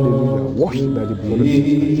Christ. Hallelujah. Washed by the blood of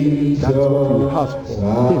Jesus Christ. That's what we ask for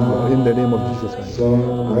him in the name of Jesus Christ.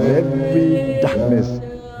 Every darkness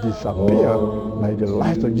disappear by the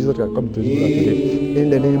light of Jesus Christ come to his brother today. In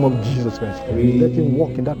the name of Jesus Christ. Let him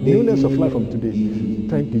walk in that newness of life from today.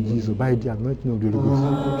 Thank you, Jesus, by the anointing of the Holy Ghost.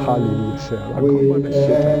 Hallelujah. Say, I come on the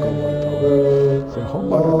Satan, come on. Say, how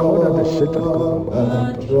about the call of the Satan, come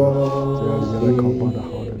on. Say, I come on the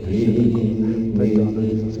heart of the Satan, come on. Thank God, Lord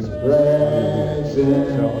Jesus Christ.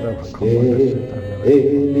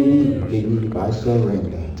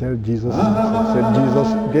 Hallelujah. Tell Jesus, say, Jesus,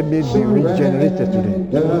 get me be regenerated today.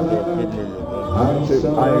 Say,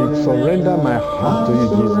 I surrender my heart to you,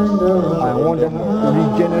 Jesus. I want that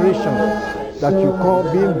regeneration that you call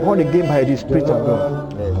being born again by the Spirit of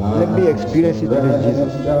God. Let me experience it today,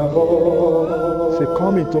 Jesus. Say,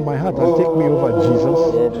 come into my heart and take me over, Jesus.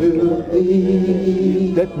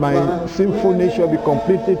 Let my sinful nature be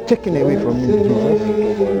completely taken away from me, Jesus.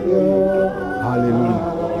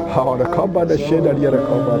 Hallelujah. How the cover the shade that you're the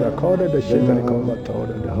cover the shade that the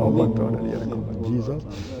Jesus,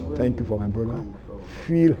 thank you for my brother.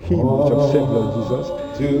 Fill him with yourself, Lord Jesus.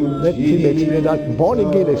 Let him experience that born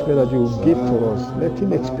again experience that you give to us. Let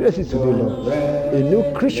him experience it today, Lord. A new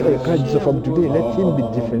creature in Christ Jesus from today. Let him be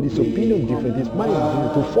different. His opinion different. His mind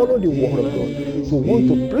different. To follow the word of God. To want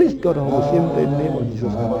to please God always in the name of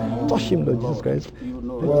Jesus Christ. Touch him, Lord Jesus Christ.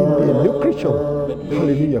 Let him be a new creature.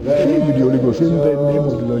 Hallelujah. Filled with the Holy Ghost in the name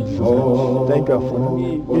of the Lord Jesus Christ. Thank you, Father.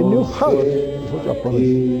 A new heart is what you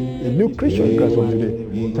promised. A new creature in Christ from today.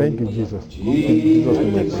 Thank you, Jesus. In Jesus'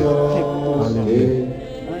 name. Hallelujah.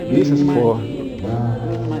 This is for,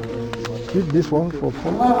 read this one for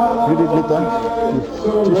fun. Read it later.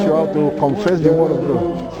 To teach you how to confess the word of God.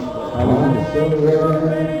 Hallelujah.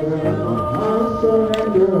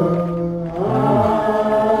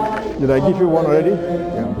 Hallelujah. Did I give you one already?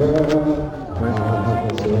 Yeah.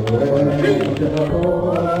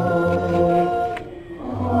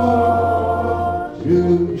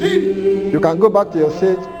 You can go back to your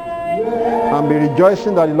seat and be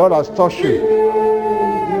rejoicing that the Lord has touched you.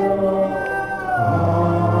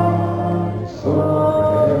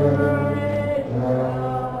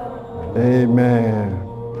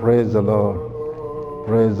 Amen. Praise the Lord.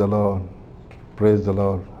 Praise the Lord. Praise the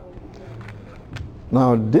Lord.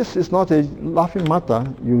 Now, this is not a laughing matter.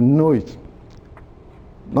 You know it.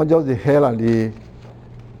 Not just the hell and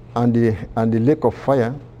the lake of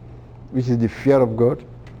fire, which is the fear of God.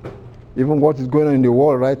 Even what is going on in the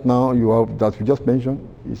world right now, that we just mentioned,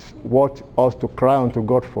 is what us to cry unto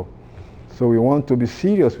God for. So we want to be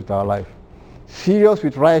serious with our life, serious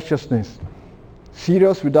with righteousness,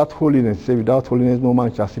 serious with that holiness. Say, without holiness no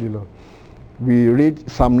man shall see the Lord. We read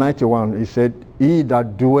Psalm 91. He said, he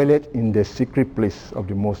that dwelleth in the secret place of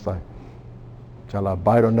the Most High shall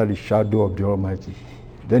abide under the shadow of the Almighty.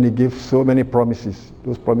 Then he gave so many promises.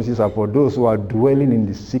 Those promises are for those who are dwelling in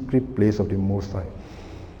the secret place of the Most High.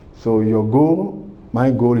 So your goal,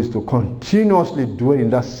 my goal, is to continuously dwell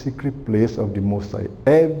in that secret place of the Most High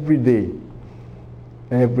every day,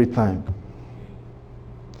 every time,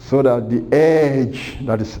 so that the edge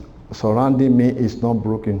that is surrounding me is not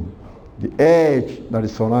broken. The edge that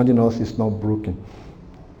is surrounding us is not broken.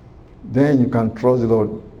 Then you can trust the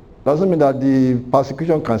Lord. Doesn't mean that the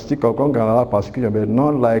persecution can still come, can allow persecution, but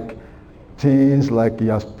not like things like he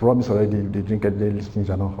has promised already. If they drink it, these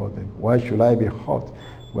things are not hurt them. Why should I be hurt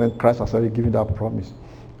when Christ has already given that promise?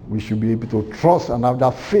 We should be able to trust and have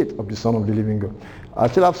that faith of the Son of the living God. I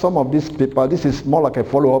still have some of this paper. This is more like a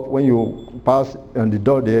follow-up. When you pass on the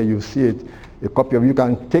door there, you see it, a copy of it. You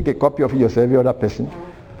can take a copy of it yourself, every other person.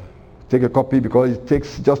 Take a copy, because it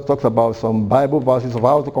just talks about some Bible verses of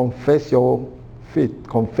how to confess your faith,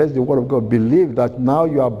 confess the word of God, believe that now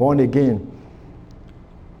you are born again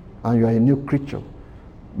and you are a new creature.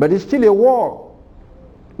 But it's still a war.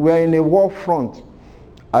 We are in a war front.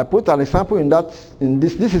 I put an example in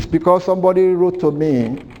this. This is because somebody wrote to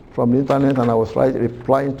me from the internet and I was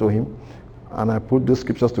replying to him, and I put those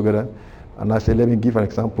scriptures together and I said, let me give an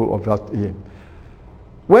example of that here.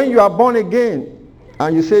 When you are born again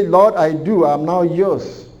and you say, Lord, I'm now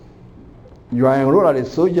yours, you are enrolled as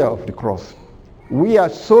a soldier of the cross. We are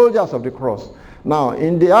soldiers of the cross. Now,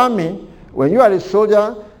 in the army, when you are a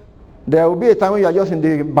soldier, there will be a time when you are just in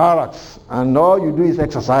the barracks and all you do is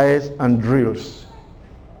exercise and drills.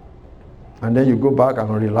 And then you go back and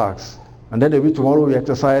relax. And then there will be tomorrow you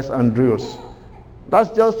exercise and drills. That's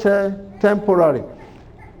just temporary.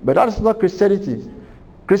 But that is not Christianity.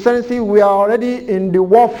 Christianity, we are already in the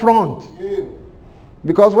war front.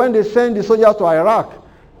 Because when they send the soldiers to Iraq,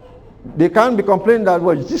 they can't be complaining that,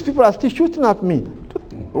 well, these people are still shooting at me.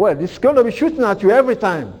 Well, it's going to be shooting at you every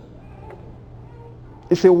time.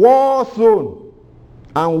 It's a war zone.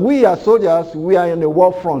 And we as soldiers, we are in the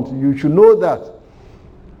war front. You should know that.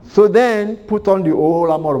 So then, put on the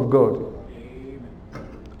whole armor of God.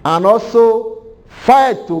 And also,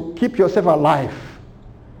 fight to keep yourself alive.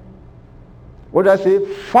 What did I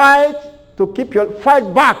say? Fight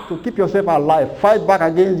back to keep yourself alive. Fight back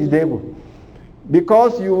against the devil.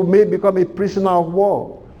 Because you may become a prisoner of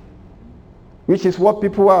war, which is what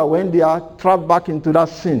people are when they are trapped back into that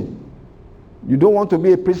sin. You don't want to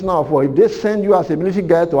be a prisoner of war. If they send you as a military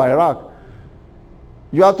guy to Iraq,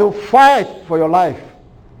 you have to fight for your life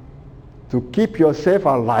to keep yourself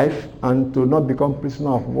alive and to not become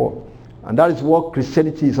prisoner of war. And that is what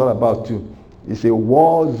Christianity is all about too. It's a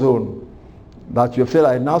war zone that you have said,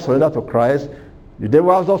 I now surrender to Christ. The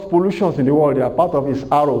devil has those pollutions in the world. They are part of his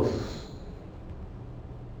arrows.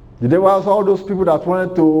 The devil has all those people that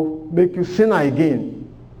wanted to make you sinner again.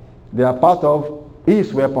 They are part of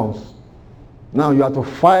his weapons. Now you have to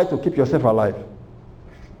fight to keep yourself alive.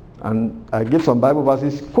 And I give some Bible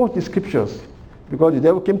verses, quote the scriptures. Because the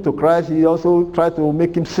devil came to Christ, he also tried to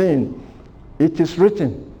make him sin. It is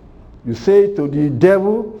written. You say to the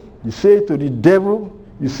devil, you say to the devil,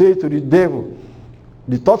 you say to the devil.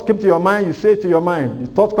 The thought came to your mind, you say to your mind.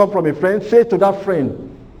 The thought comes from a friend, say to that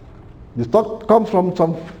friend. The thought comes from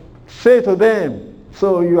some, say to them.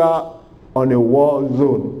 So you are on a war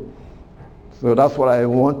zone. So that's what I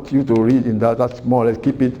want you to read in that. That's more or less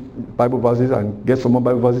keep it Bible verses and get some more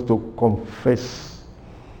Bible verses to confess.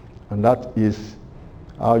 And that is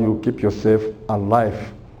how you keep yourself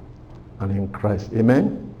alive and in Christ.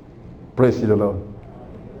 Amen? Praise the Lord.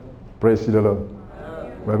 Praise the Lord.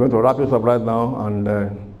 We're going to wrap this up right now and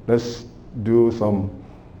let's do some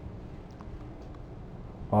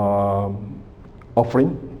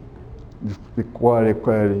offering.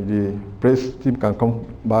 The praise team can come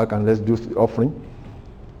back and let's do the offering.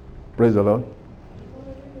 Praise the Lord.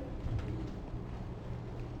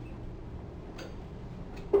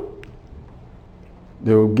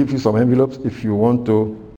 They will give you some envelopes if you want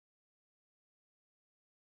to